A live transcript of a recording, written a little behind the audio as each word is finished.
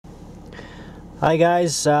Hi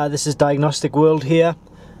guys, this is Diagnostic World here,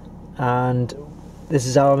 and this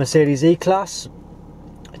is our Mercedes E-Class.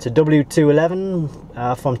 It's a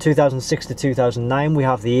W211 from 2006 to 2009. We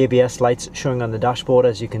have the ABS lights showing on the dashboard,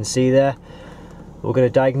 as you can see there. We're going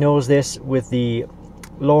to diagnose this with the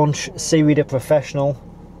Launch C-Reader Professional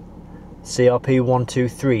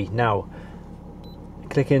CRP123. Now,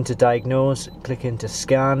 click into Diagnose, click into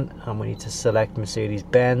Scan, and we need to select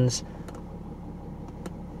Mercedes-Benz.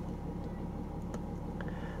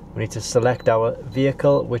 We need to select our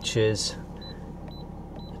vehicle, which is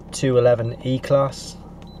 211 E-Class.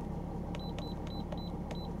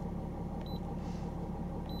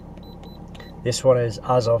 This one is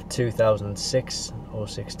as of 2006,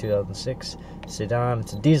 2006 sedan.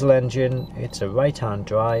 It's a diesel engine, it's a right-hand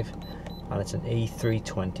drive, and it's an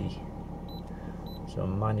E320. So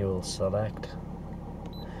manual select.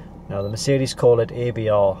 Now the Mercedes call it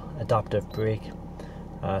ABR, adaptive brake.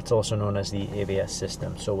 It's also known as the ABS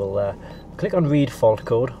system. So we'll click on read fault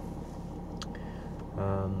code.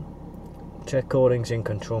 Check codings in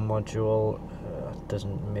control module.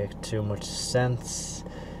 Doesn't make too much sense.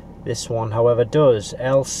 This one, however, does.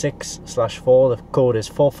 L6/4. The code is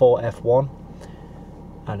 44F1,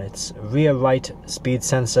 and it's rear right speed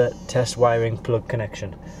sensor test wiring plug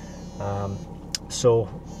connection. So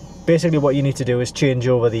basically what you need to do is change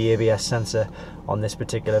over the ABS sensor on this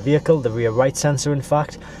particular vehicle, the rear right sensor in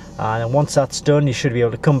fact, and then once that's done you should be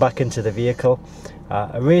able to come back into the vehicle,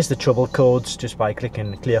 erase the trouble codes just by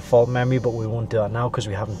clicking clear fault memory, but we won't do that now because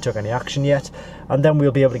we haven't took any action yet, and then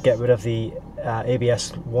we'll be able to get rid of the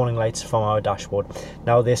ABS warning lights from our dashboard.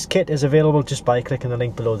 Now this kit is available just by clicking the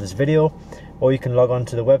link below this video, or you can log on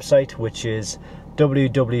to the website, which is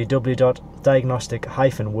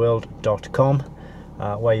www.diagnostic-world.com.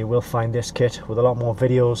 Where you will find this kit with a lot more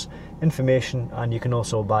videos, information, and you can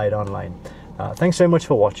also buy it online. Thanks very much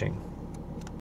for watching.